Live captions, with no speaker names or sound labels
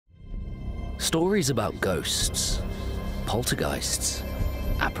Stories about ghosts, poltergeists,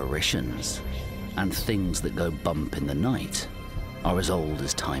 apparitions, and things that go bump in the night are as old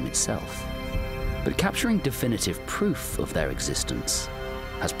as time itself. But capturing definitive proof of their existence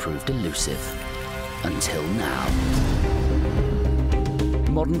has proved elusive until now.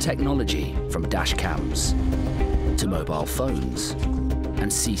 Modern technology, from dash cams to mobile phones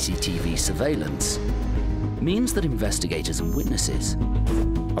and CCTV surveillance, means that investigators and witnesses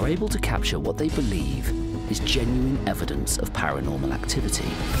are able to capture what they believe is genuine evidence of paranormal activity.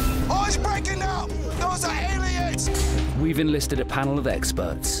 Oh, it's breaking out! Those are aliens! We've enlisted a panel of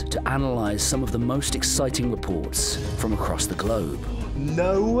experts to analyse some of the most exciting reports from across the globe.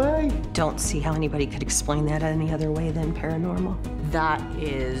 No way! Don't see how anybody could explain that any other way than paranormal. That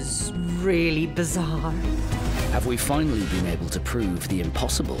is really bizarre. Have we finally been able to prove the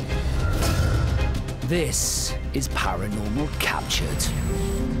impossible? This is Paranormal Captured.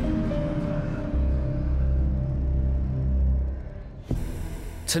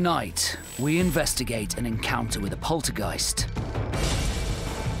 Tonight, we investigate an encounter with a poltergeist.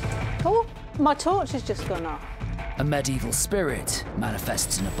 Oh, my torch has just gone off. A medieval spirit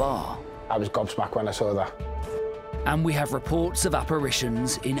manifests in a bar. I was gobsmacked when I saw that. And we have reports of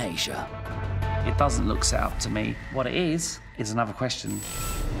apparitions in Asia. It doesn't look set up to me. What it is another question.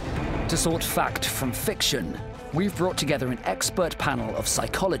 To sort fact from fiction, we've brought together an expert panel of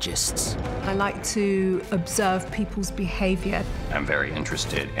psychologists. I like to observe people's behaviour. I'm very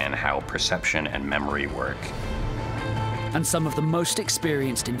interested in how perception and memory work. And some of the most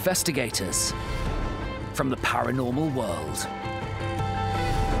experienced investigators from the paranormal world.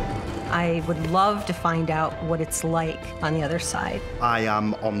 I would love to find out what it's like on the other side. I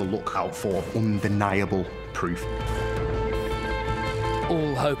am on the lookout for undeniable proof.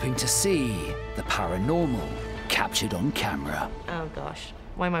 All hoping to see the paranormal captured on camera. Oh gosh,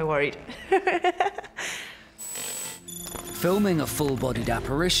 why am I worried? Filming a full-bodied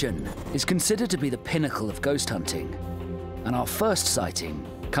apparition is considered to be the pinnacle of ghost hunting. And our first sighting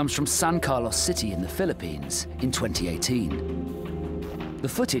comes from San Carlos City in the Philippines in 2018. The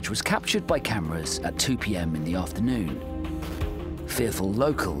footage was captured by cameras at 2 p.m. in the afternoon. Fearful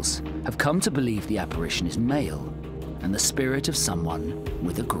locals have come to believe the apparition is male and the spirit of someone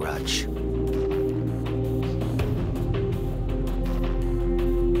with a grudge.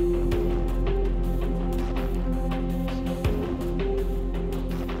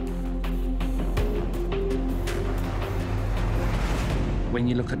 When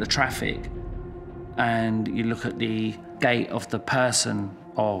you look at the traffic and you look at the gait of the person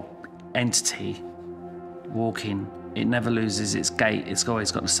or entity walking, it never loses its gait. It's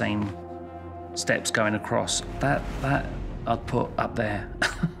always got the same steps going across. That I'd put up there.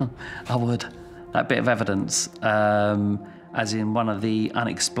 I would. That bit of evidence, as in one of the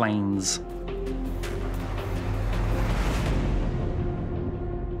unexplains.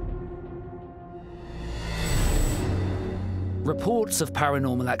 Reports of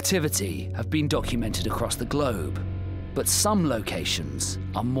paranormal activity have been documented across the globe, but some locations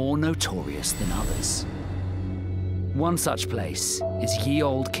are more notorious than others. One such place is Ye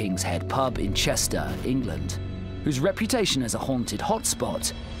Olde King's Head pub in Chester, England, whose reputation as a haunted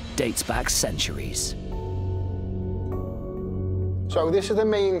hotspot dates back centuries. So this is the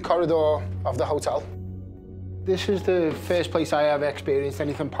main corridor of the hotel. This is the first place I ever experienced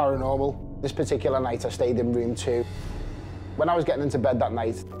anything paranormal. This particular night I stayed in room 2. When I was getting into bed that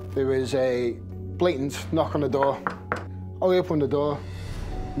night, there was a blatant knock on the door. I opened the door,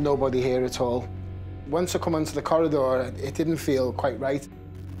 nobody here at all. Once I come into the corridor, it didn't feel quite right.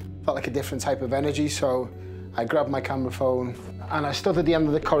 Felt like a different type of energy, so I grabbed my camera phone and I stood at the end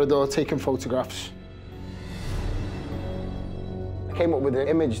of the corridor taking photographs. I came up with an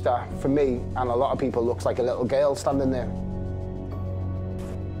image that, for me and a lot of people, looks like a little girl standing there.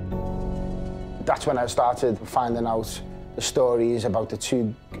 That's when I started finding out the stories about the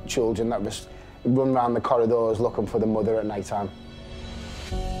 2 children that was run around the corridors looking for the mother at night time.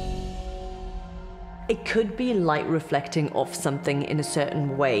 It could be light reflecting off something in a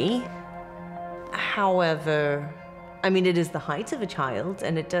certain way. However, I mean, it is the height of a child,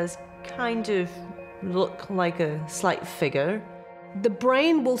 and it does kind of look like a slight figure. The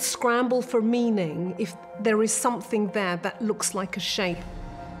brain will scramble for meaning if there is something there that looks like a shape.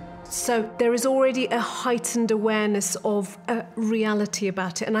 So there is already a heightened awareness of a reality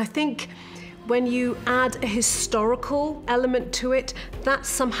about it. And I think when you add a historical element to it, that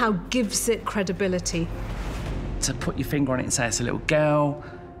somehow gives it credibility. To put your finger on it and say it's a little girl,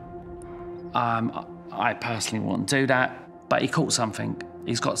 I personally wouldn't do that, but he caught something.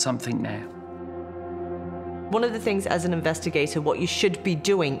 He's got something there. One of the things as an investigator, what you should be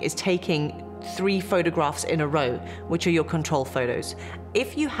doing is taking 3 photographs in a row, which are your control photos.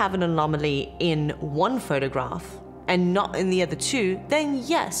 If you have an anomaly in one photograph and not in the other 2, then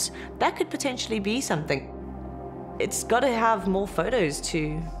yes, that could potentially be something. It's got to have more photos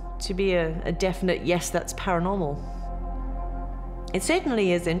to be a definite yes, that's paranormal. It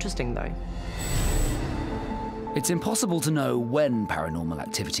certainly is interesting, though. It's impossible to know when paranormal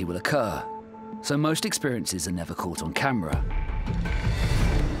activity will occur, so most experiences are never caught on camera.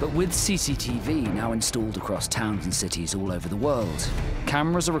 But with CCTV now installed across towns and cities all over the world,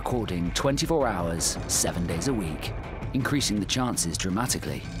 cameras are recording 24 hours, 7 days a week, increasing the chances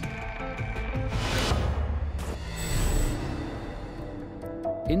dramatically.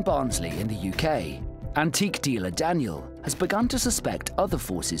 In Barnsley in the UK, antique dealer Daniel has begun to suspect other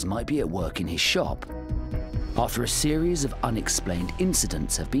forces might be at work in his shop, after a series of unexplained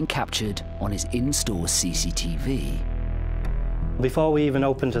incidents have been captured on his in-store CCTV. Before we even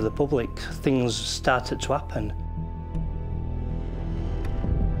opened to the public, things started to happen.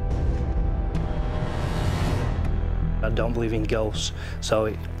 I don't believe in ghosts,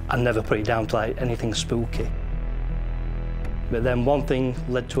 so I never put it down to like anything spooky. But then one thing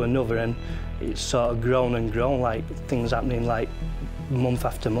led to another, and it's sort of grown and grown, like things happening like month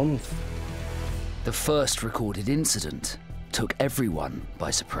after month. The first recorded incident took everyone by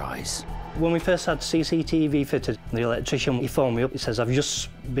surprise. When we first had CCTV fitted, the electrician, he phoned me up. He says, I've just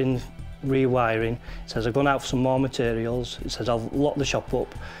been rewiring. He says, I've gone out for some more materials. He says, I'll lock the shop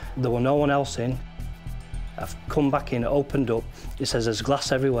up. There were no one else in. I've come back in, opened up. He says, there's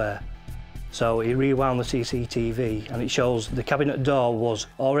glass everywhere. So he rewound the CCTV, and it shows the cabinet door was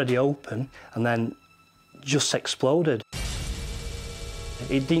already open and then just exploded.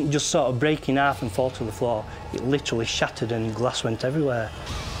 It didn't just sort of break in half and fall to the floor. It literally shattered and glass went everywhere.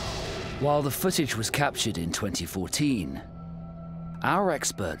 While the footage was captured in 2014, our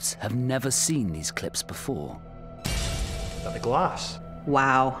experts have never seen these clips before. The glass.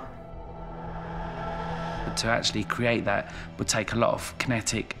 Wow. To actually create that would take a lot of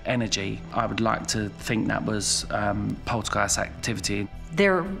kinetic energy. I would like to think that was poltergeist activity.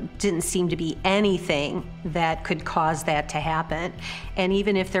 There didn't seem to be anything that could cause that to happen. And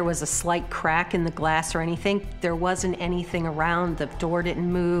even if there was a slight crack in the glass or anything, there wasn't anything around. The door didn't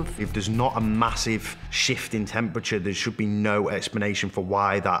move. If there's not a massive shift in temperature, there should be no explanation for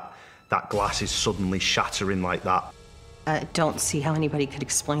why that glass is suddenly shattering like that. I don't see how anybody could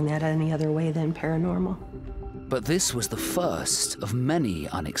explain that any other way than paranormal. But this was the first of many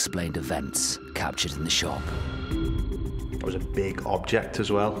unexplained events captured in the shop. It was a big object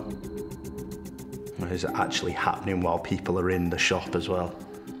as well. Is it actually happening while people are in the shop as well?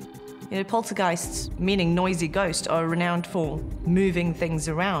 You know, poltergeists, meaning noisy ghosts, are renowned for moving things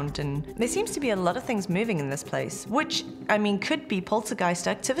around, and there seems to be a lot of things moving in this place, which, I mean, could be poltergeist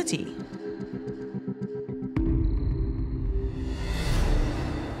activity.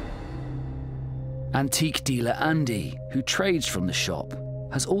 Antique dealer Andy, who trades from the shop,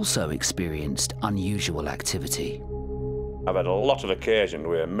 has also experienced unusual activity. I've had a lot of occasions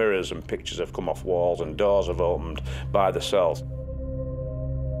where mirrors and pictures have come off walls and doors have opened by themselves.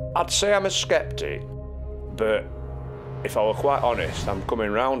 I'd say I'm a skeptic, but if I were quite honest, I'm coming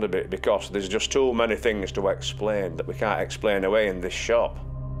round a bit because there's just too many things to explain that we can't explain away in this shop.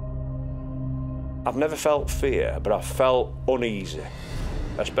 I've never felt fear, but I've felt uneasy.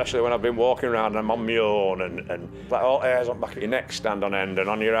 Especially when I've been walking around and I'm on my own and like all hairs on the back of your neck stand on end and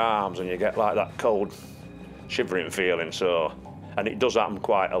on your arms, and you get like that cold, shivering feeling, so. And it does happen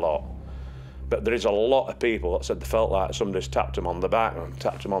quite a lot. But there is a lot of people that said they felt like somebody's tapped them on the back and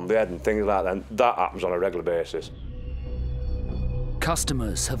tapped them on the head and things like that, and that happens on a regular basis.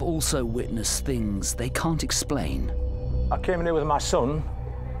 Customers have also witnessed things they can't explain. I came in here with my son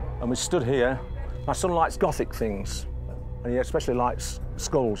and we stood here. My son likes gothic things, and he especially likes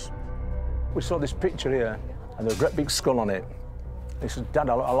skulls. We saw this picture here, and there's a great big skull on it. He said, Dad,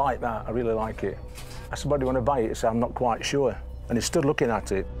 I like that, I really like it. I said, "What do you want to buy it?" He said, "I'm not quite sure." And he stood looking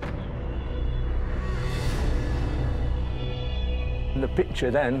at it. And the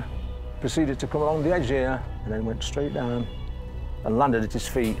picture then proceeded to come along the edge here, and then went straight down and landed at his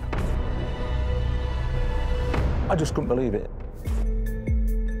feet. I just couldn't believe it.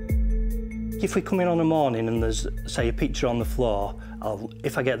 If we come in on a morning and there's, say, a picture on the floor,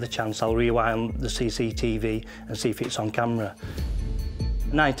 if I get the chance, I'll rewind the CCTV and see if it's on camera.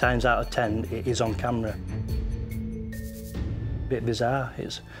 9 times out of 10, it is on camera. Bit bizarre.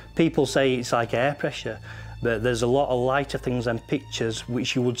 People say it's like air pressure, but there's a lot of lighter things than pictures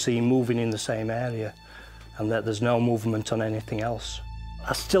which you would see moving in the same area, and that there's no movement on anything else.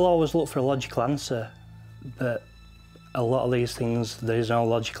 I still always look for a logical answer, but a lot of these things, there is no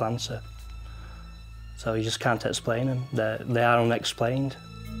logical answer. So you just can't explain them. They are unexplained.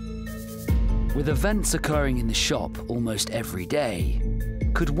 With events occurring in the shop almost every day,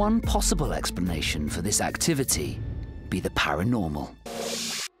 could one possible explanation for this activity be the paranormal?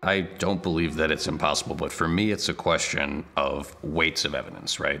 I don't believe that it's impossible, but for me, it's a question of weights of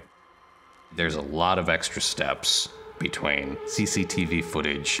evidence, right? There's a lot of extra steps between CCTV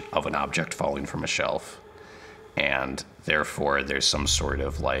footage of an object falling from a shelf, and therefore there's some sort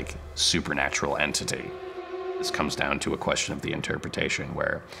of like supernatural entity. This comes down to a question of the interpretation,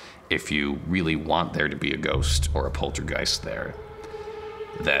 where if you really want there to be a ghost or a poltergeist there,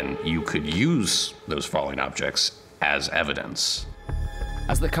 then you could use those falling objects as evidence.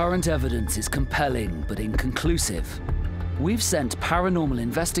 As the current evidence is compelling but inconclusive, we've sent paranormal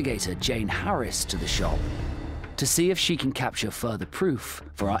investigator Jayne Harris to the shop to see if she can capture further proof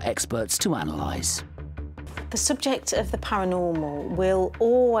for our experts to analyse. The subject of the paranormal will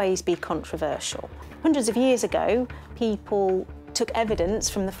always be controversial. Hundreds of years ago, people took evidence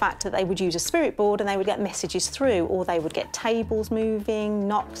from the fact that they would use a spirit board and they would get messages through, or they would get tables moving,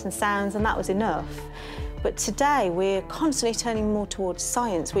 knocks and sounds, and that was enough. But today we're constantly turning more towards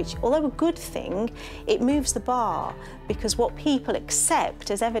science, which, although a good thing, it moves the bar, because what people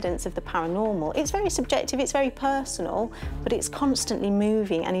accept as evidence of the paranormal, it's very subjective, it's very personal, but it's constantly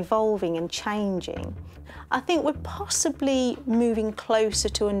moving and evolving and changing. I think we're possibly moving closer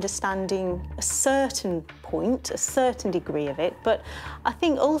to understanding a certain point, a certain degree of it, but I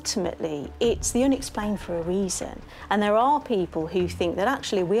think ultimately it's the unexplained for a reason. And there are people who think that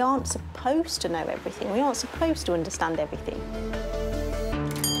actually we aren't supposed to know everything, we aren't supposed to understand everything.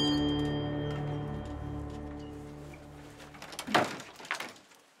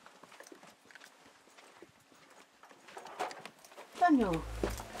 Daniel.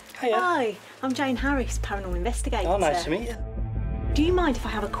 Hiya. Hi, I'm Jayne Harris, paranormal investigator. Oh, nice to meet you. Do you mind if I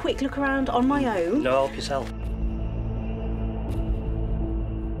have a quick look around on my own? No, help yourself.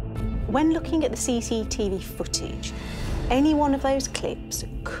 When looking at the CCTV footage, any one of those clips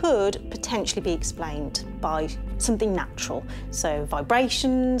could potentially be explained by something natural, so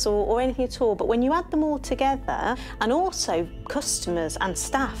vibrations or anything at all. But when you add them all together, and also customers and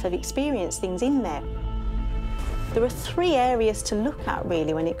staff have experienced things in there, there are three areas to look at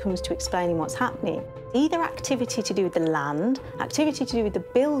really when it comes to explaining what's happening. Either activity to do with the land, activity to do with the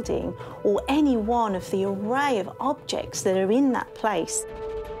building, or any one of the array of objects that are in that place.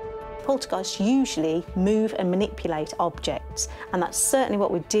 Poltergeists usually move and manipulate objects, and that's certainly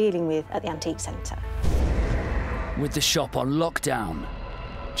what we're dealing with at the Antique Centre. With the shop on lockdown,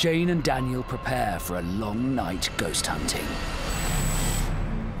 Jayne and Daniel prepare for a long night ghost hunting.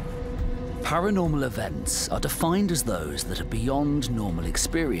 Paranormal events are defined as those that are beyond normal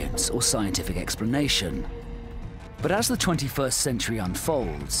experience or scientific explanation. But as the 21st century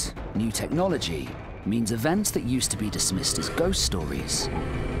unfolds, new technology means events that used to be dismissed as ghost stories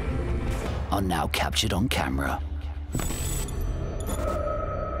are now captured on camera.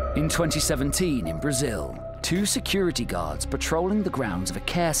 In 2017 in Brazil, 2 security guards patrolling the grounds of a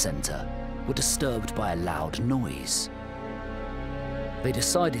care centre were disturbed by a loud noise. They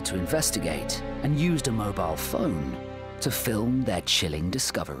decided to investigate and used a mobile phone to film their chilling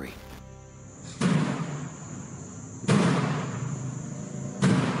discovery.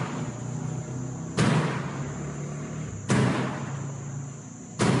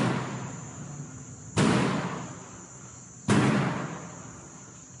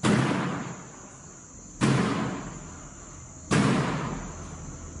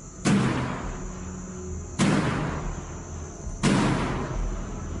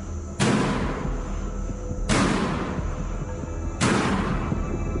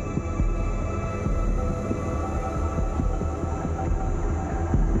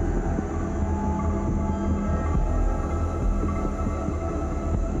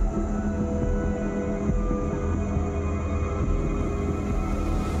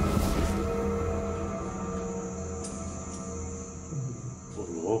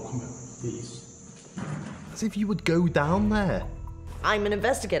 As if you would go down there. I'm an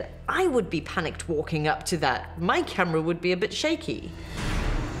investigator. I would be panicked walking up to that. My camera would be a bit shaky.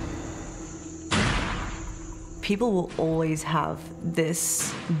 People will always have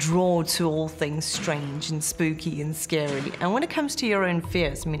this draw to all things strange and spooky and scary. And when it comes to your own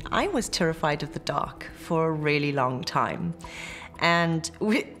fears, I mean, I was terrified of the dark for a really long time. And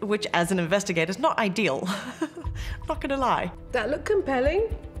which, as an investigator, is not ideal. Not gonna lie. That looked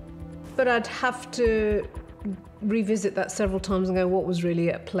compelling, but I'd have to revisit that several times and go, what was really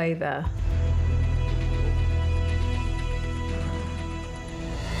at play there?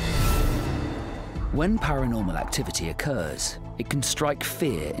 When paranormal activity occurs, it can strike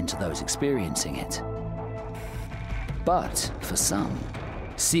fear into those experiencing it. But for some,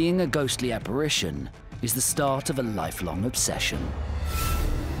 seeing a ghostly apparition is the start of a lifelong obsession.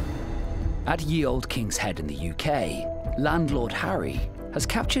 At Ye Old King's Head in the UK, landlord Harry has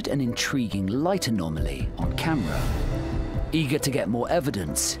captured an intriguing light anomaly on camera. Eager to get more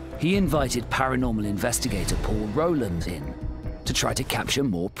evidence, he invited paranormal investigator Paul Rowland in to try to capture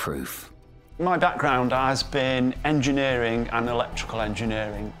more proof. My background has been engineering and electrical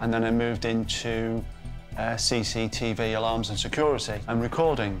engineering, and then I moved into CCTV alarms and security and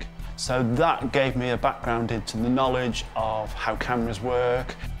recording. So that gave me a background into the knowledge of how cameras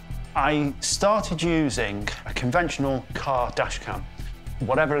work. I started using a conventional car dash cam.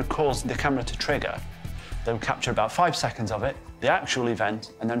 Whatever had caused the camera to trigger, they would capture about 5 seconds of it, the actual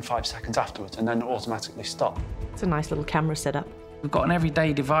event, and then 5 seconds afterwards, and then automatically stop. It's a nice little camera setup. We've got an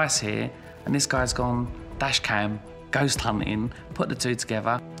everyday device here, and this guy's gone dash cam, ghost hunting, put the two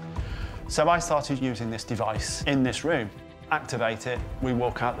together. So I started using this device in this room. Activate it, we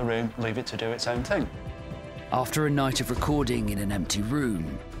walk out the room, leave it to do its own thing. After a night of recording in an empty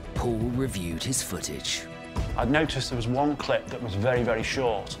room, Paul reviewed his footage. I'd noticed there was one clip that was very, very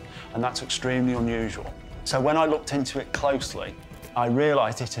short, and that's extremely unusual. So when I looked into it closely, I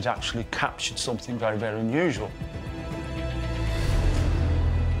realised it had actually captured something very, very unusual.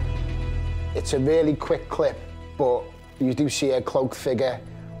 It's a really quick clip, but you do see a cloaked figure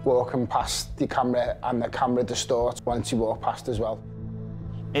walking past the camera, and the camera distorts once you walk past as well.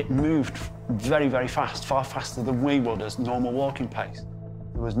 It moved very, very fast, far faster than we would as normal walking pace.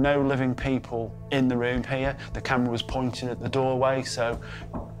 There was no living people in the room here. The camera was pointing at the doorway, so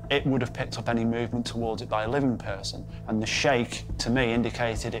it would have picked up any movement towards it by a living person. And the shake, to me,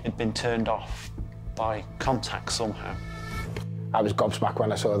 indicated it had been turned off by contact somehow. I was gobsmacked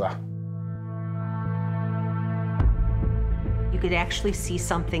when I saw that. You could actually see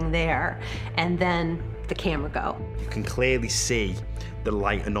something there, and then the camera go. You can clearly see the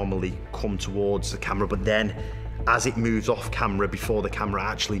light anomaly come towards the camera, but then as it moves off camera, before the camera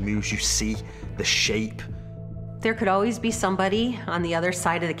actually moves, you see the shape. There could always be somebody on the other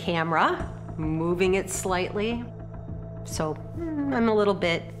side of the camera, moving it slightly. So I'm a little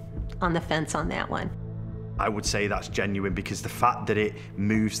bit on the fence on that one. I would say that's genuine, because the fact that it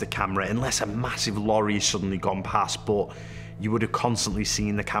moves the camera, unless a massive lorry has suddenly gone past, but you would have constantly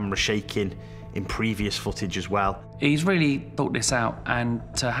seen the camera shaking in previous footage as well. He's really thought this out, and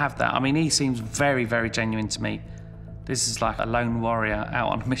to have that, I mean, he seems very, very genuine to me. This is like a lone warrior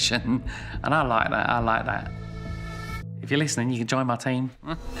out on a mission, and I like that, I like that. If you're listening, you can join my team.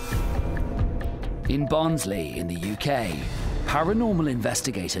 In Barnsley, in the UK, paranormal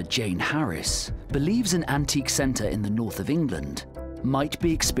investigator Jayne Harris believes an antique centre in the north of England might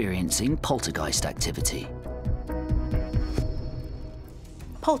be experiencing poltergeist activity.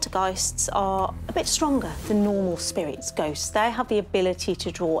 Poltergeists are a bit stronger than normal spirits, ghosts. They have the ability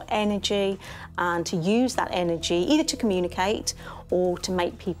to draw energy and to use that energy either to communicate or to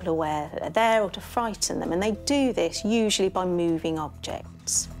make people aware that they're there or to frighten them. And they do this usually by moving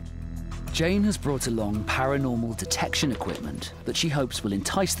objects. Jayne has brought along paranormal detection equipment that she hopes will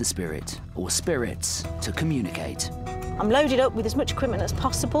entice the spirit or spirits to communicate. I'm loaded up with as much equipment as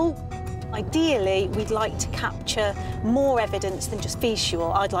possible. Ideally, we'd like to capture more evidence than just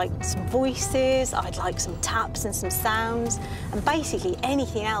visual. I'd like some voices, I'd like some taps and some sounds, and basically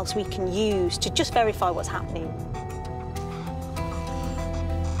anything else we can use to just verify what's happening.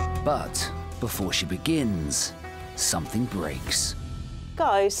 But before she begins, something breaks.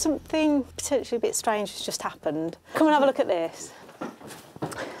 Guys, something potentially a bit strange has just happened. Come and have a look at this.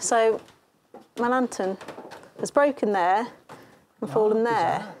 So, my lantern has broken there and fallen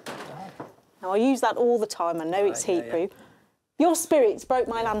there. Now, I use that all the time. I know it's heat-proof. Your spirits broke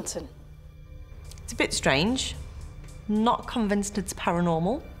my lantern. It's a bit strange. Not convinced it's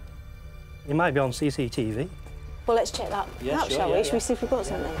paranormal. It might be on CCTV. Well, let's check that out, shall we? Should we see if we've got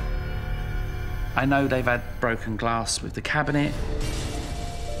something? I know they've had broken glass with the cabinet.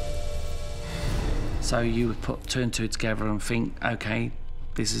 So you would put two and two together and think, OK,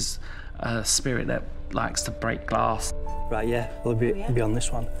 this is a spirit that likes to break glass. Right, yeah, we'll be on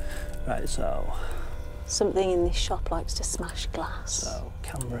this one. Right, so... Something in this shop likes to smash glass. So,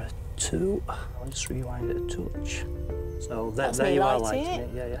 camera 2. I'll just rewind it a touch. So, That's there me you are lighting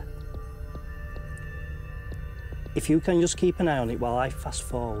lighting it. Yeah. If you can just keep an eye on it while I fast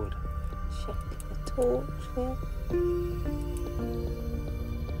forward. Check the torch here.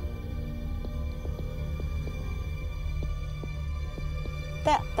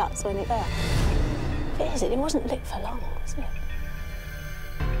 That's when it there. It wasn't lit for long, was it?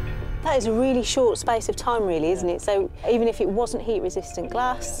 That is a really short space of time, really, isn't it? So even if it wasn't heat-resistant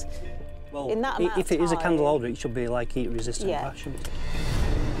glass, Well, in that amount if of it is a time. candle holder, it should be like heat resistant Yeah. fashion.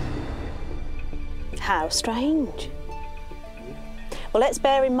 How strange. Well, let's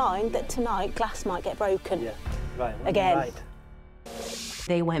bear in mind that tonight glass might get broken. Yeah, right. Again. Right.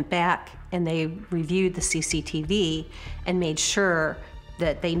 They went back and they reviewed the CCTV and made sure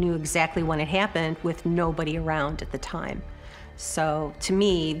that they knew exactly when it happened with nobody around at the time. So to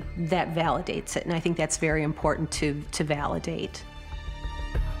me, that validates it, and I think that's very important to validate.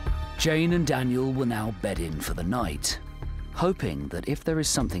 Jayne and Daniel will now bed in for the night, hoping that if there is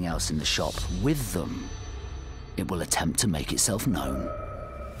something else in the shop with them, it will attempt to make itself known.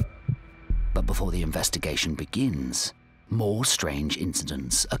 But before the investigation begins, more strange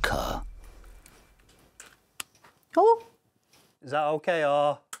incidents occur. Oh, Is that okay,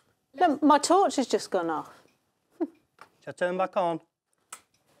 or no, my torch has just gone off. should I turn back on?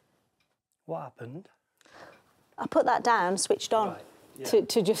 What happened? I put that down, switched on, Right, yeah.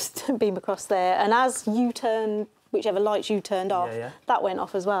 to just beam across there. And as you turned, whichever lights you turned off, yeah. that went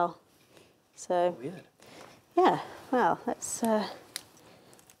off as well. So, Weird. yeah, well, let's...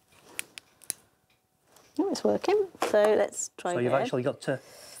 Oh, it's working, so let's try So again. you've actually got to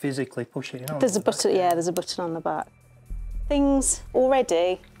physically push it in. There's a button, yeah, there's a button on the back. Things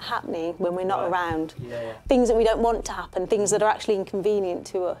already happening when we're not around. Yeah. Things that we don't want to happen, things that are actually inconvenient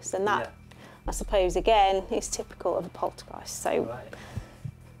to us. And that, Yeah. I suppose, again, is typical of a poltergeist. So Right.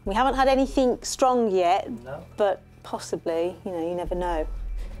 we haven't had anything strong yet, No. but possibly, you know, you never know.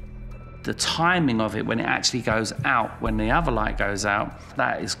 The timing of it when it actually goes out, when the other light goes out,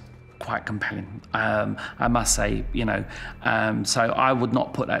 that is quite compelling, I must say, you know. So I would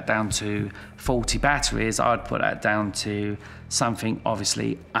not put that down to faulty batteries. I'd put that down to something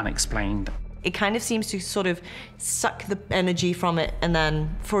obviously unexplained. It kind of seems to sort of suck the energy from it and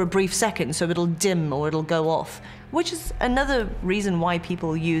then for a brief second, so it'll dim or it'll go off, which is another reason why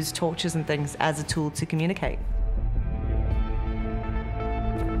people use torches and things as a tool to communicate.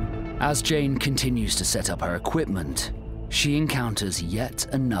 As Jayne continues to set up her equipment, she encounters yet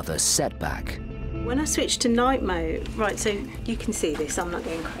another setback. When I switch to night mode, right, so you can see this, I'm not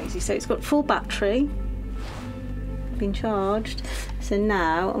going crazy. So it's got full battery, been charged. So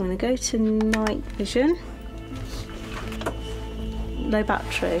now I'm going to go to night vision, low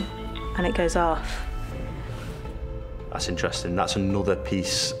battery, and it goes off. That's interesting. That's another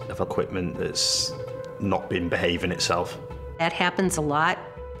piece of equipment that's not been behaving itself. That happens a lot.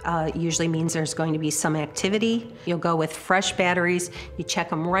 Usually means there's going to be some activity. You'll go with fresh batteries, you check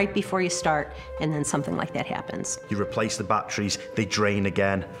them right before you start, and then something like that happens. You replace the batteries, they drain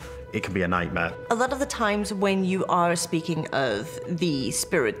again. It can be a nightmare. A lot of the times when you are speaking of the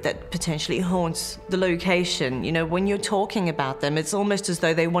spirit that potentially haunts the location, you know, when you're talking about them, it's almost as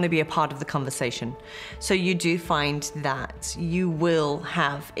though they want to be a part of the conversation. So you do find that you will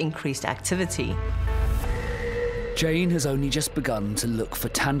have increased activity. Jayne has only just begun to look for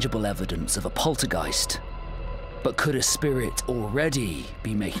tangible evidence of a poltergeist. But could a spirit already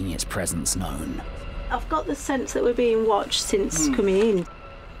be making its presence known? I've got the sense that we're being watched since coming in.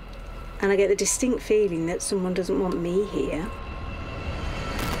 And I get the distinct feeling that someone doesn't want me here.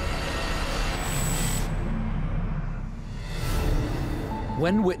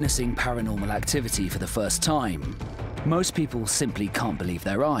 When witnessing paranormal activity for the first time, most people simply can't believe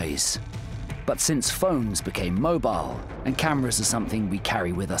their eyes. But since phones became mobile and cameras are something we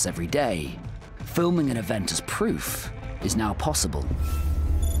carry with us every day, filming an event as proof is now possible.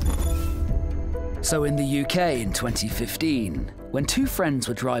 So in the UK in 2015, when two friends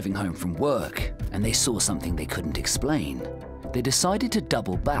were driving home from work and they saw something they couldn't explain, they decided to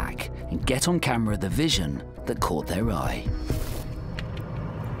double back and get on camera the vision that caught their eye.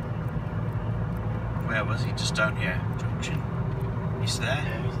 Where was he? Just down here, junction. He's there.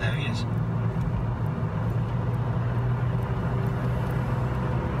 There he is.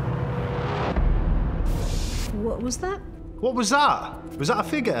 What was that? What was that? Was that a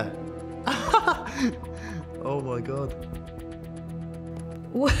figure? Oh my God.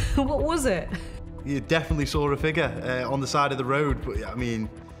 What was it? You definitely saw a figure on the side of the road, but I mean,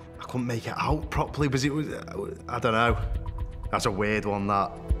 I couldn't make it out properly. Was it? I don't know. That's a weird one,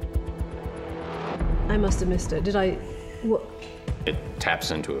 that. I must have missed it. Did I? What? It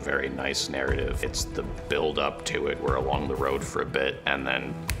taps into a very nice narrative. It's the build up to it. We're along the road for a bit, and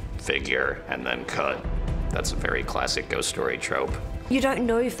then figure, and then cut. That's a very classic ghost story trope. You don't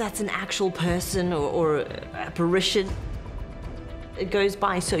know if that's an actual person or apparition. It goes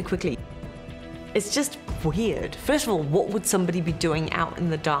by so quickly. It's just weird. First of all, what would somebody be doing out in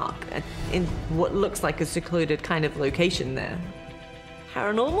the dark in what looks like a secluded kind of location there?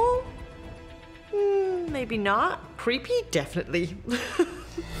 Paranormal? Maybe not. Creepy? Definitely.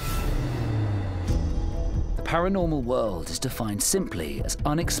 paranormal world is defined simply as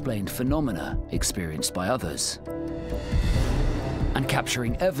unexplained phenomena experienced by others. And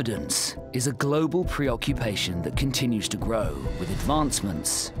capturing evidence is a global preoccupation that continues to grow with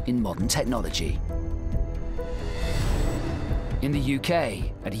advancements in modern technology. In the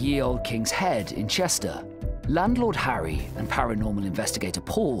UK, at Ye Olde King's Head in Chester, landlord Harry and paranormal investigator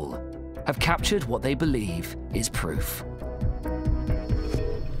Paul have captured what they believe is proof.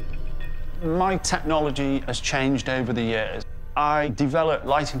 My technology has changed over the years. I developed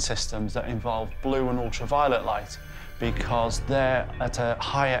lighting systems that involve blue and ultraviolet light because they're at a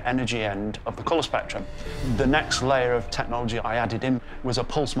higher energy end of the colour spectrum. The next layer of technology I added in was a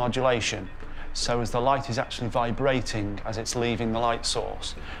pulse modulation. So as the light is actually vibrating as it's leaving the light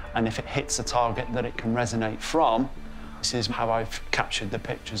source, and if it hits the target that it can resonate from, this is how I've captured the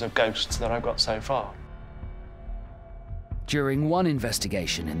pictures of ghosts that I've got so far. During one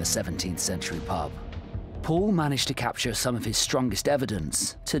investigation in the 17th century pub, Paul managed to capture some of his strongest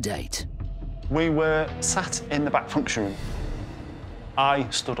evidence to date. We were sat in the back function room. I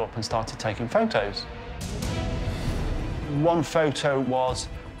stood up and started taking photos. One photo was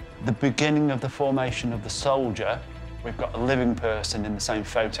the beginning of the formation of the soldier. We've got a living person in the same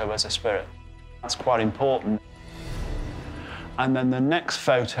photo as a spirit. That's quite important. And then the next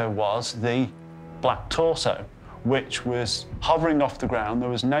photo was the black torso, which was hovering off the ground. There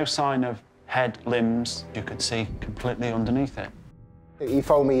was no sign of head, limbs. You could see completely underneath it. He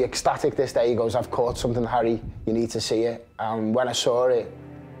phoned me ecstatic this day. He goes, "I've caught something, Harry. You need to see it." And when I saw it,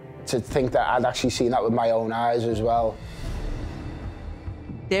 to think that I'd actually seen that with my own eyes as well.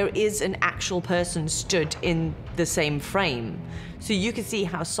 There is an actual person stood in the same frame. So you can see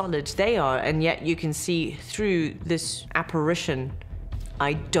how solid they are, and yet you can see through this apparition.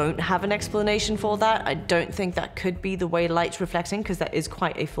 I don't have an explanation for that. I don't think that could be the way light's reflecting, because that is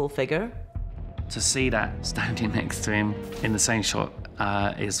quite a full figure. To see that standing next to him in the same shot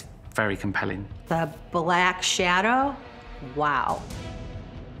is very compelling. The black shadow? Wow.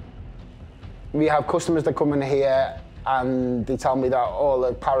 We have customers that come in here and they tell me that all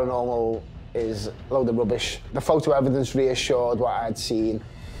the paranormal is a load of rubbish. The photo evidence reassured what I'd seen.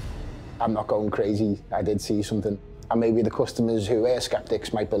 I'm not going crazy. I did see something. And maybe the customers who are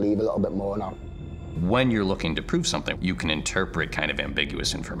skeptics might believe a little bit more now. When you're looking to prove something, you can interpret kind of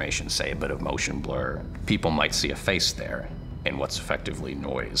ambiguous information, say a bit of motion blur. People might see a face there in what's effectively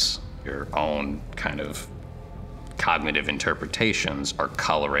noise. Your own kind of cognitive interpretations are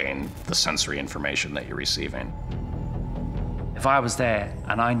coloring the sensory information that you're receiving. If I was there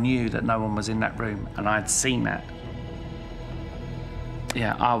and I knew that no one was in that room and I'd seen that,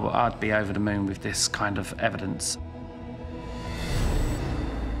 yeah, I'd be over the moon with this kind of evidence.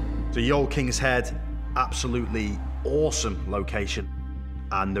 So Ye Olde King's Head, absolutely awesome location.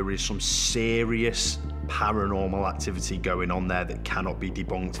 And there is some serious paranormal activity going on there that cannot be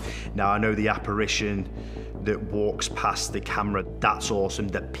debunked. Now, I know the apparition that walks past the camera, that's awesome.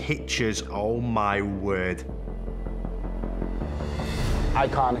 The pictures, oh my word. I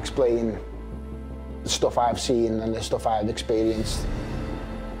can't explain the stuff I've seen and the stuff I've experienced.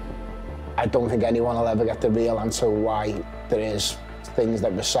 I don't think anyone will ever get the real answer why there is things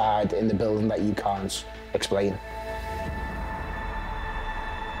that reside in the building that you can't explain.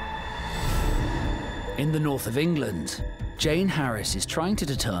 In the north of England, Jayne Harris is trying to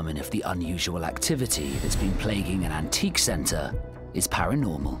determine if the unusual activity that's been plaguing an antique centre is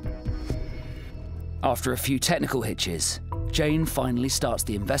paranormal. After a few technical hitches, Jayne finally starts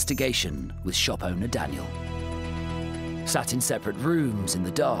the investigation with shop owner Daniel. Sat in separate rooms in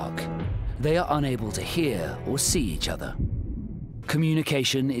the dark, they are unable to hear or see each other.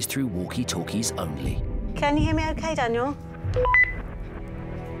 Communication is through walkie-talkies only. Can you hear me okay, Daniel?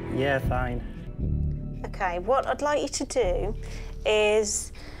 Yeah, fine. Okay, what I'd like you to do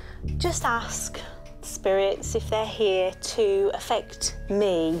is just ask spirits if they're here to affect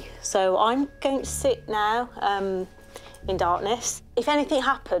me. So I'm going to sit now in darkness. If anything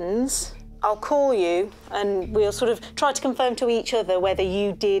happens, I'll call you and we'll sort of try to confirm to each other whether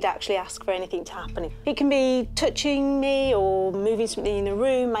you did actually ask for anything to happen. It can be touching me or moving something in the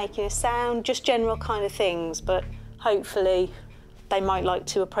room, making a sound, just general kind of things, but hopefully they might like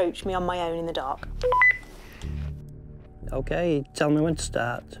to approach me on my own in the dark. Okay, tell me when to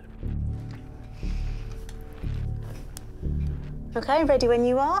start. Okay, ready when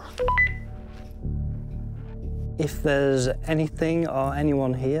you are? If there's anything or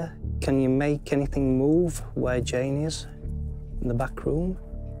anyone here, can you make anything move where Jayne is, in the back room?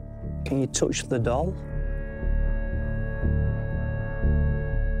 Can you touch the doll?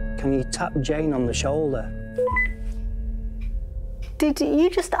 Can you tap Jayne on the shoulder? Did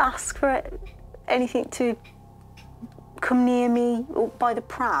you just ask for anything to come near me or by the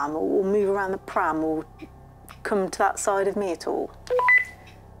pram or move around the pram or come to that side of me at all?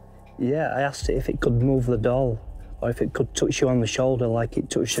 Yeah, I asked it if it could move the doll or if it could touch you on the shoulder like it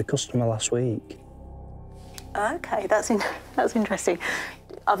touched a customer last week. OK, that's interesting.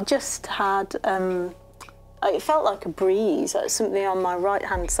 I've just had, it felt like a breeze, like something on my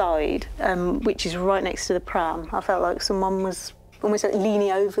right-hand side, which is right next to the pram. I felt like someone was almost like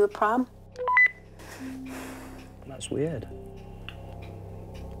leaning over the pram. That's weird.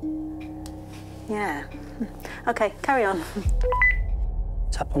 Yeah. OK, carry on.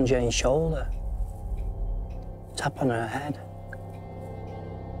 Tap on Jayne's shoulder. Tap on her head.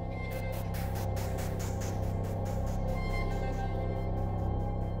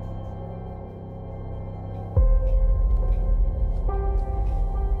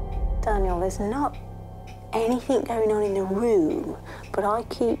 Daniel, there's not anything going on in the room, but I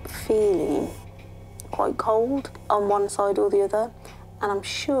keep feeling quite cold on one side or the other, and I'm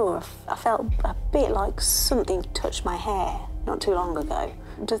sure I felt a bit like something touched my hair not too long ago.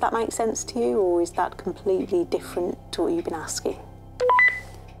 Does that make sense to you, or is that completely different to what you've been asking?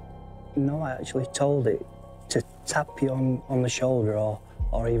 No, I actually told it to tap you on the shoulder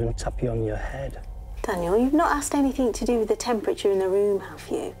or even tap you on your head. Daniel, you've not asked anything to do with the temperature in the room, have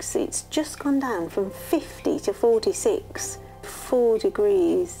you? Because it's just gone down from 50 to 46, 4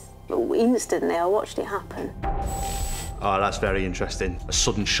 degrees. Instantly, I watched it happen. Oh, that's very interesting. A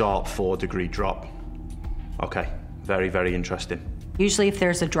sudden, sharp 4-degree drop. OK, very, very interesting. Usually if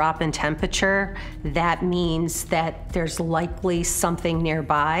there's a drop in temperature, that means that there's likely something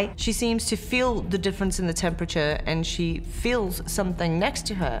nearby. She seems to feel the difference in the temperature and she feels something next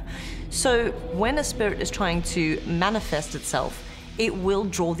to her. So when a spirit is trying to manifest itself, it will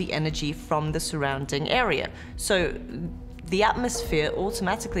draw the energy from the surrounding area. So the atmosphere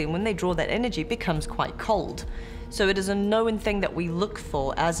automatically, when they draw that energy, becomes quite cold. So it is a known thing that we look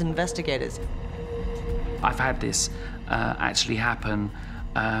for as investigators. I've had this actually happen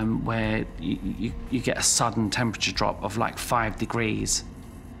where you get a sudden temperature drop of like 5 degrees.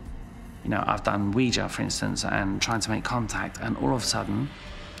 You know, I've done Ouija, for instance, and trying to make contact, and all of a sudden,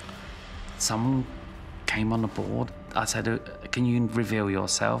 someone came on the board. I said, can you reveal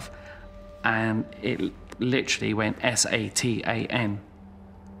yourself? And it literally went S-A-T-A-N.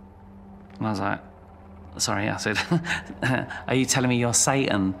 And I was like, sorry, I said, are you telling me you're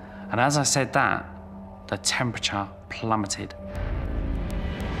Satan? And as I said that, the temperature plummeted.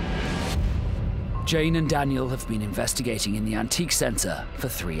 Jayne and Daniel have been investigating in the Antique Centre for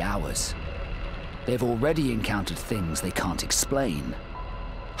 3 hours. They've already encountered things they can't explain.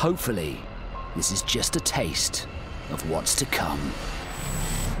 Hopefully, this is just a taste of what's to come.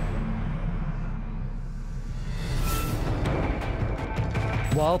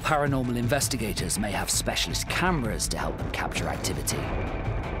 While paranormal investigators may have specialist cameras to help them capture activity,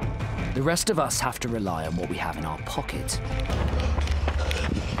 the rest of us have to rely on what we have in our pocket.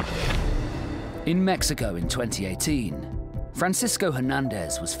 In Mexico in 2018, Francisco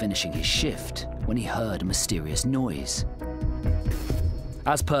Hernandez was finishing his shift when he heard a mysterious noise.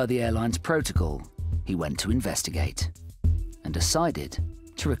 As per the airline's protocol, he went to investigate and decided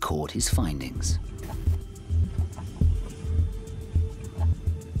to record his findings.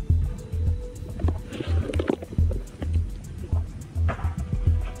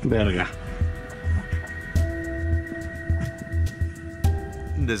 Verga.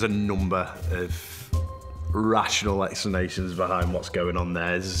 There's a number of rational explanations behind what's going on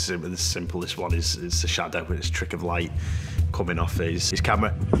there. The simplest one is the shadow with its trick of light coming off his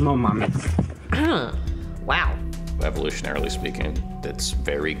camera. No, mommy. Wow. Evolutionarily speaking, it's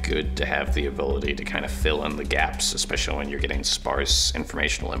very good to have the ability to kind of fill in the gaps, especially when you're getting sparse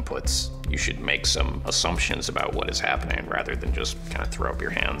informational inputs. You should make some assumptions about what is happening rather than just kind of throw up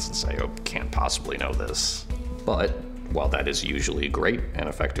your hands and say, oh, can't possibly know this. But while that is usually a great and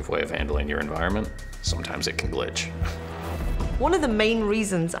effective way of handling your environment, sometimes it can glitch. One of the main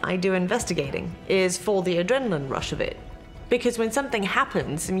reasons I do investigating is for the adrenaline rush of it. Because when something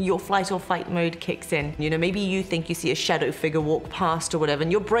happens and your flight or fight mode kicks in, you know, maybe you think you see a shadow figure walk past or whatever,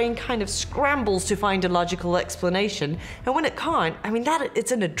 and your brain kind of scrambles to find a logical explanation. And when it can't, I mean,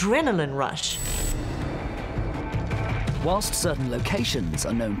 it's an adrenaline rush. Whilst certain locations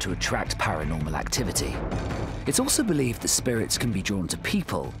are known to attract paranormal activity, it's also believed that spirits can be drawn to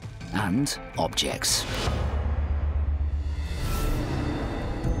people and objects.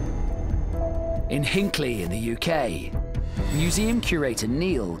 In Hinckley in the UK, museum curator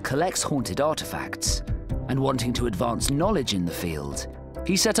Neil collects haunted artifacts, and wanting to advance knowledge in the field,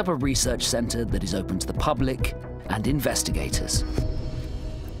 he set up a research centre that is open to the public and investigators.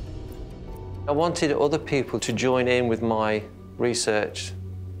 I wanted other people to join in with my research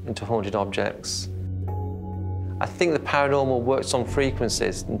into haunted objects. I think the paranormal works on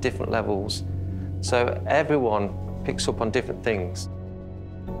frequencies and different levels, so everyone picks up on different things.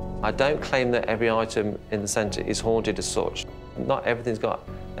 I don't claim that every item in the centre is haunted as such. Not everything's got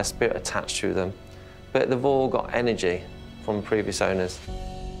a spirit attached to them, but they've all got energy from previous owners.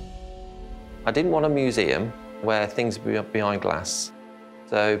 I didn't want a museum where things are behind glass.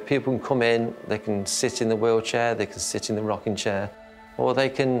 So people can come in, they can sit in the wheelchair, they can sit in the rocking chair, or they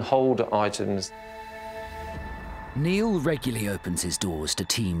can hold items. Neil regularly opens his doors to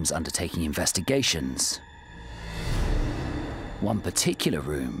teams undertaking investigations. One particular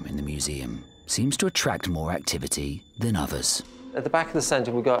room in the museum seems to attract more activity than others. At the back of the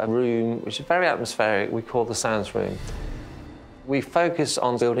centre, we've got a room which is very atmospheric, we call the sounds room. We focus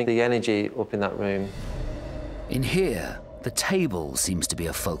on building the energy up in that room. In here, the table seems to be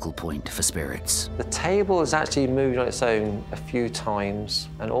a focal point for spirits. The table has actually moved on its own a few times,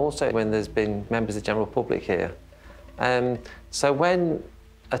 and also when there's been members of the general public here. So when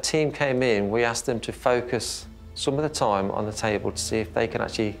a team came in, we asked them to focus some of the time on the table to see if they can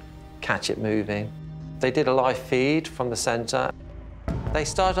actually catch it moving. They did a live feed from the centre. They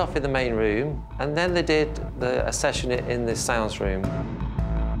started off in the main room, and then they did a session in the sounds room.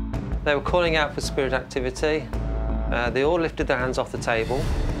 They were calling out for spirit activity. They all lifted their hands off the table.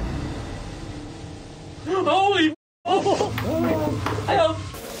 Holy!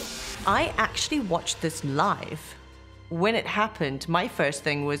 I actually watched this live. When it happened, my first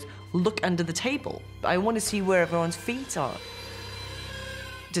thing was look under the table. I want to see where everyone's feet are.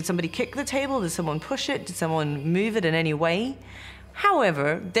 Did somebody kick the table? Did someone push it? Did someone move it in any way?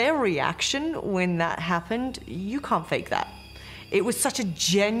 However, their reaction when that happened, you can't fake that. It was such a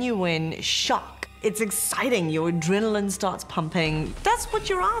genuine shock. It's exciting, your adrenaline starts pumping. That's what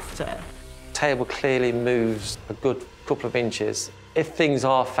you're after. The table clearly moves a good couple of inches. If things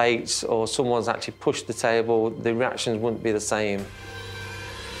are faked or someone's actually pushed the table, the reactions wouldn't be the same.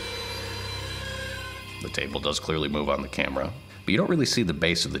 The table does clearly move on the camera, but you don't really see the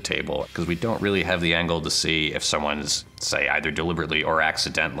base of the table because we don't really have the angle to see if someone's, say, either deliberately or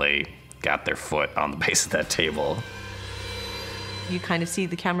accidentally got their foot on the base of that table. You kind of see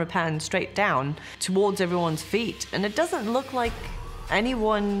the camera pan straight down towards everyone's feet, and it doesn't look like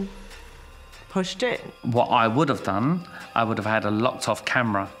anyone pushed it. What I would have done, I would have had a locked off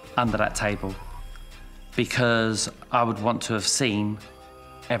camera under that table because I would want to have seen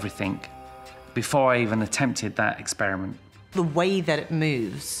everything before I even attempted that experiment. The way that it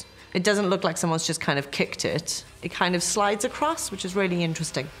moves, it doesn't look like someone's just kind of kicked it. It kind of slides across, which is really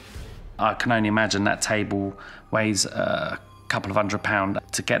interesting. I can only imagine that table weighs a couple of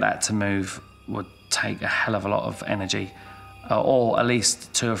 £100. To get that to move would take a hell of a lot of energy. Or at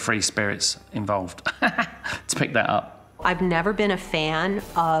least 2 or 3 spirits involved to pick that up. I've never been a fan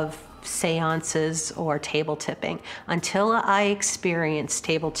of seances or table tipping until I experienced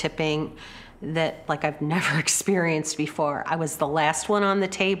table tipping that like I've never experienced before. I was the last one on the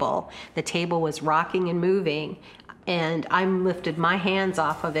table. The table was rocking and moving, and I lifted my hands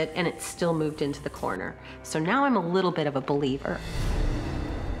off of it and it still moved into the corner. So now I'm a little bit of a believer.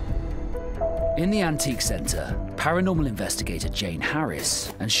 In the Antique Centre, paranormal investigator Jayne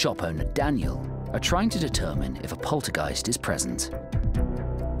Harris and shop owner Daniel are trying to determine if a poltergeist is present.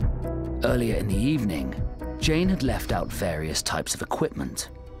 Earlier in the evening, Jayne had left out various types of equipment.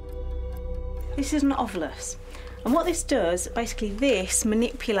 This is an ovilus, and what this does, basically this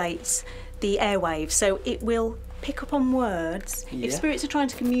manipulates the airwaves, so it will pick up on words. Yeah. If spirits are trying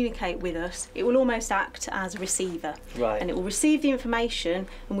to communicate with us, it will almost act as a receiver. Right. And it will receive the information,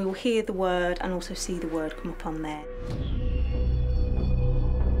 and we will hear the word and also see the word come up on there.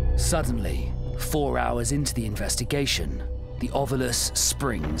 Suddenly, 4 hours into the investigation, the ovilus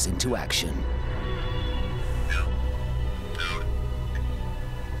springs into action.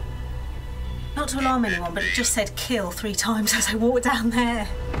 Not to alarm anyone, but it just said kill 3 times as I walked down there.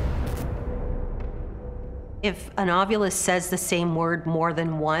 If an ovilus says the same word more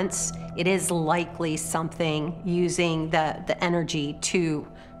than once, it is likely something using the energy to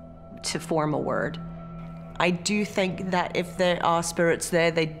form a word. I do think that if there are spirits there,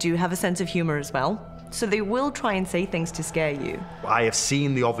 they do have a sense of humor as well. So they will try and say things to scare you. I have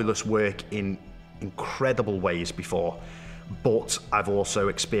seen the ovilus work in incredible ways before, but I've also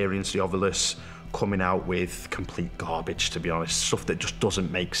experienced the ovilus coming out with complete garbage, to be honest, stuff that just doesn't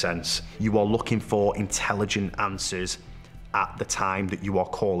make sense. You are looking for intelligent answers at the time that you are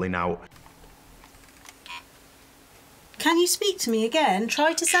calling out. Can you speak to me again?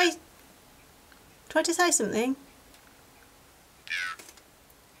 Try to say something.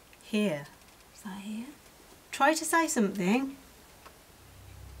 Here. Is that here? Try to say something.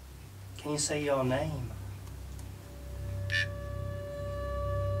 Can you say your name?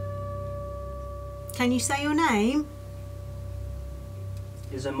 Can you say your name?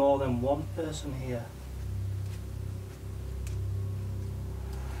 Is there more than one person here?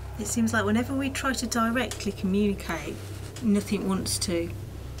 It seems like whenever we try to directly communicate, nothing wants to.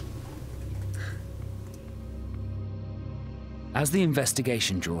 As the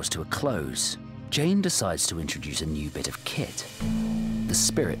investigation draws to a close, Jayne decides to introduce a new bit of kit, the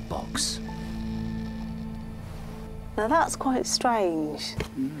spirit box. Now that's quite strange.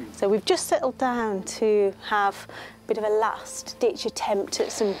 So we've just settled down to have a bit of a last-ditch attempt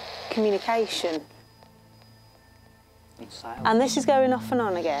at some communication. And this is going off and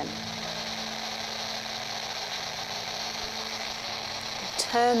on again.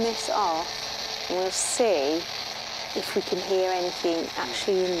 Turn this off and we'll see if we can hear anything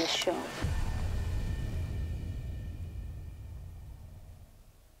actually in the shop.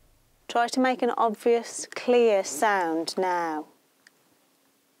 Try to make an obvious, clear sound now.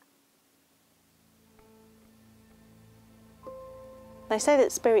 They say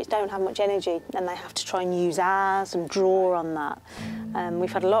that spirits don't have much energy and they have to try and use ours and draw on that.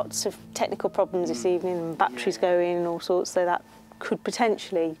 We've had lots of technical problems this evening and batteries going and all sorts, so that could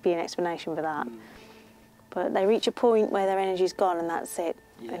potentially be an explanation for that. But they reach a point where their energy's gone and that's it.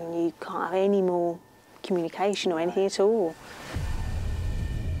 And you can't have any more communication or anything at all.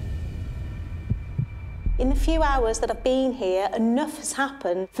 In the few hours that I've been here, enough has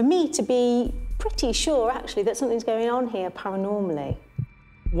happened for me to be pretty sure, actually, that something's going on here paranormally.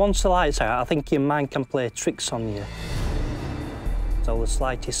 Once the light's out, I think your mind can play tricks on you. So the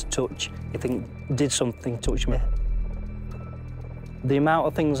slightest touch, you think, did something touch me? The amount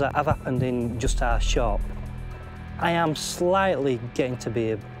of things that have happened in just our shop, I am slightly getting to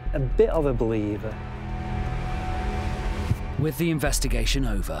be a bit of a believer. With the investigation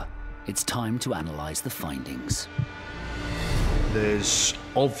over, it's time to analyse the findings. There's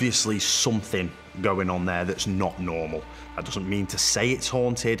obviously something going on there that's not normal. That doesn't mean to say it's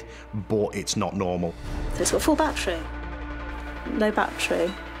haunted, but it's not normal. So it's got full battery, low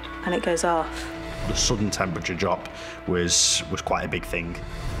battery, and it goes off. The sudden temperature drop was quite a big thing.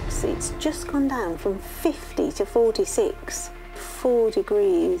 So it's just gone down from 50 to 46, 4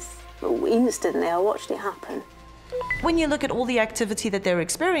 degrees. Instantly, I watched it happen. When you look at all the activity that they're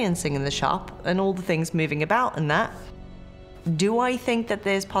experiencing in the shop and all the things moving about and that, do I think that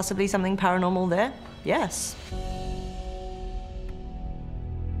there's possibly something paranormal there? Yes.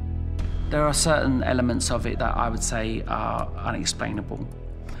 There are certain elements of it that I would say are unexplainable.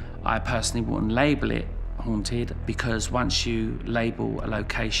 I personally wouldn't label it haunted because once you label a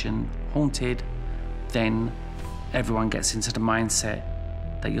location haunted, then everyone gets into the mindset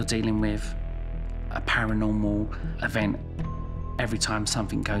that you're dealing with a paranormal event. Every time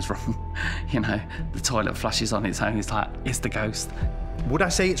something goes wrong, you know, the toilet flushes on its own, it's like, it's the ghost. Would I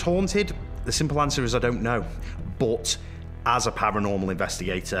say it's haunted? The simple answer is I don't know. But as a paranormal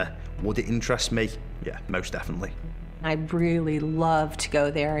investigator, would it interest me? Yeah, most definitely. I'd really love to go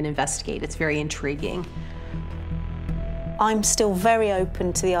there and investigate. It's very intriguing. I'm still very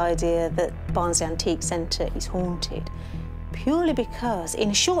open to the idea that Barnsley Antique Centre is haunted, purely because in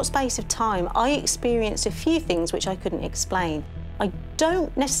a short space of time, I experienced a few things which I couldn't explain. I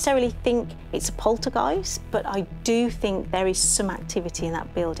don't necessarily think it's a poltergeist, but I do think there is some activity in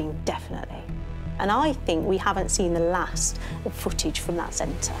that building, definitely. And I think we haven't seen the last of footage from that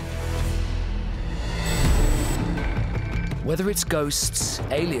centre. Whether it's ghosts,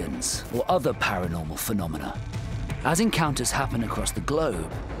 aliens, or other paranormal phenomena, as encounters happen across the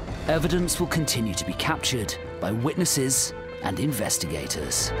globe, evidence will continue to be captured by witnesses and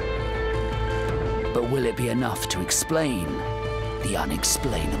investigators. But will it be enough to explain the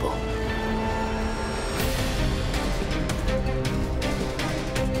unexplainable?